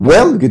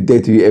Well, good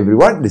day to you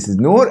everyone. This is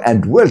Noor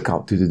and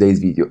welcome to today's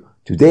video.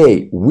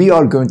 Today, we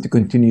are going to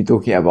continue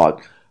talking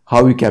about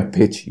how you can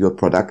pitch your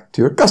product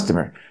to your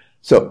customer.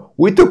 So,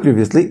 we talked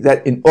previously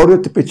that in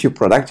order to pitch your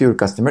product to your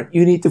customer,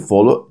 you need to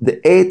follow the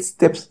 8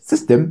 steps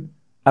system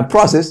and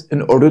process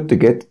in order to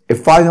get a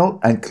final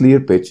and clear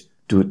pitch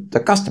to the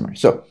customer.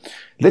 So,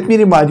 let me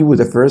remind you with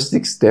the first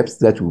 6 steps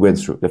that we went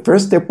through. The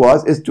first step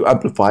is to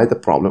amplify the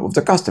problem of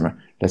the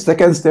customer. The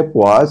second step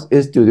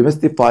is to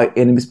demystify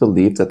any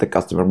misbelief that the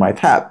customer might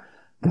have.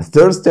 The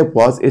third step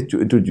is to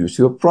introduce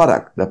your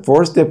product. The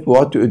fourth step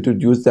was to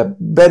introduce the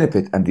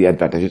benefit and the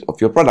advantages of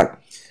your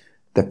product.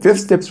 The fifth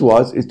step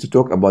is to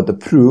talk about the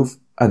proof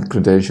and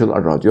credential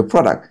around your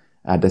product.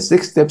 And the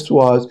sixth step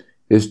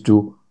is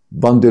to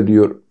bundle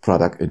your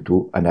product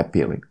into an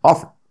appealing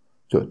offer.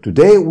 So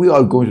today we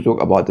are going to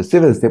talk about the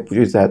 7th step, which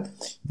is that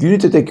you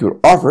need to take your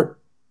offer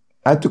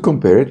and to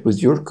compare it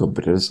with your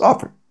competitor's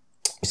offer.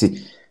 You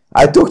see,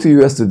 I talked to you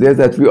yesterday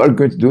that we are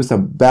going to do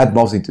some bad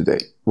mouthing today.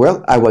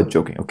 Well, I was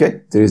joking,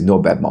 okay? There is no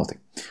bad mouthing.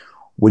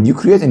 When you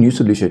create a new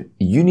solution,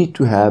 you need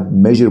to have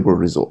measurable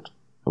result,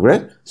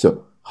 okay?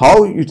 So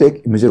how you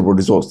take measurable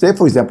results? Say,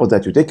 for example,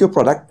 that you take your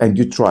product and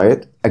you try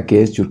it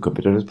against your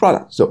competitor's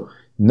product. So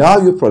now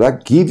your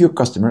product gives your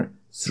customer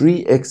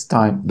 3x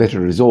time better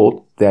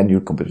result than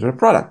your competitor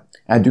product.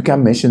 And you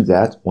can mention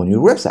that on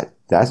your website.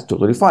 That's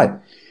totally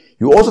fine.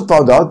 You also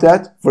found out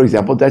that, for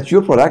example, that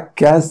your product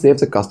can save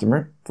the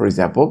customer, for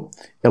example,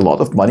 a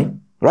lot of money,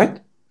 right?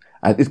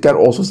 And it can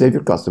also save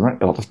your customer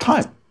a lot of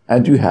time.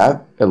 And you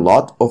have a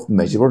lot of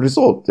measurable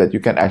results that you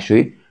can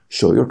actually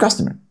show your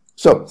customer.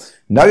 So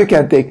now you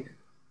can take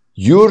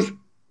your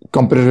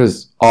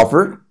competitor's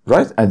offer,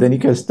 right? And then you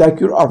can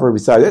stack your offer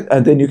beside it.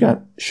 And then you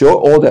can show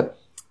all the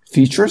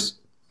features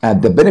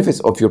and the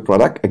benefits of your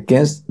product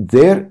against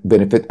their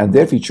benefit and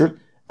their feature.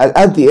 And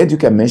at the end, you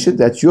can mention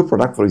that your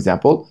product, for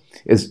example,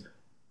 is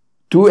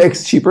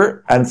 2x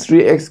cheaper and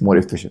 3x more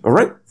efficient. All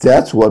right?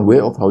 That's one way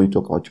of how you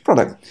talk about your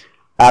product.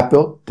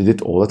 Apple did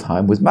it all the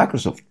time with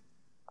Microsoft.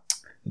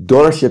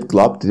 Dollar Shave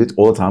Club did it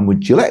all the time with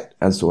Gillette,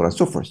 and so on and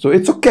so forth. So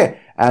it's okay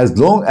as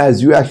long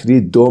as you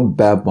actually don't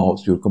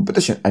badmouth your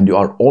competition and you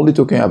are only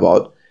talking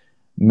about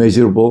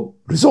measurable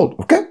result.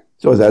 Okay?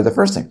 So that's the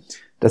first thing.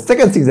 The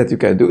second thing that you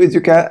can do is you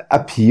can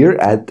appear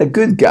as the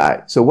good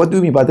guy. So what do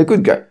you mean by the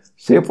good guy?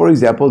 Say, for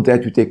example,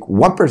 that you take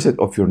 1%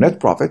 of your net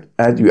profit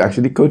and you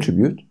actually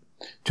contribute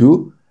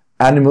to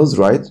animals'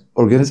 rights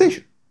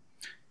organization.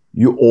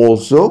 You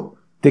also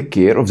take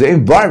care of the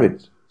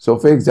environment. So,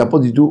 for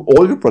example, you do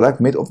all your product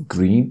made of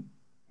green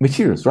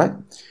materials, right?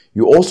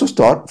 You also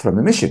start from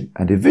a mission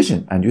and a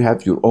vision, and you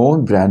have your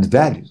own brand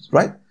values,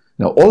 right?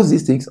 Now, all of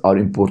these things are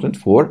important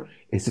for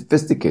a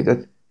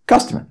sophisticated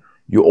customer.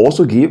 You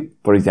also give,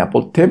 for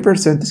example,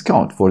 10%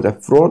 discount for the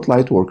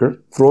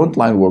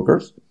frontline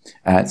workers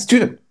and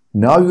students.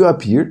 Now you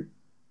appear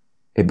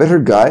a better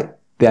guy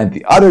than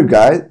the other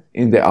guy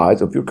in the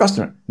eyes of your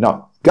customer.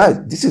 Now, guys,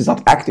 this is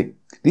not acting.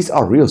 These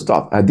are real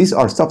stuff. And these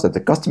are stuff that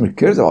the customer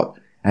cares about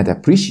and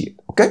appreciate.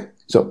 Okay?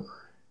 So,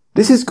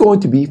 this is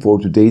going to be for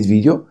today's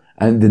video.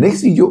 And the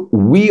next video,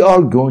 we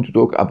are going to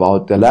talk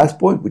about the last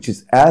point, which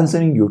is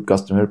answering your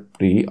customer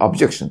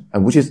pre-objection,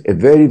 and which is a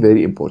very,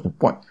 very important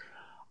point.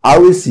 I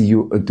will see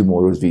you in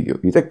tomorrow's video.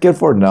 You take care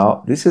for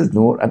now. This is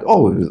Noor, and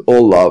always with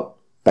all love.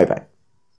 Bye-bye.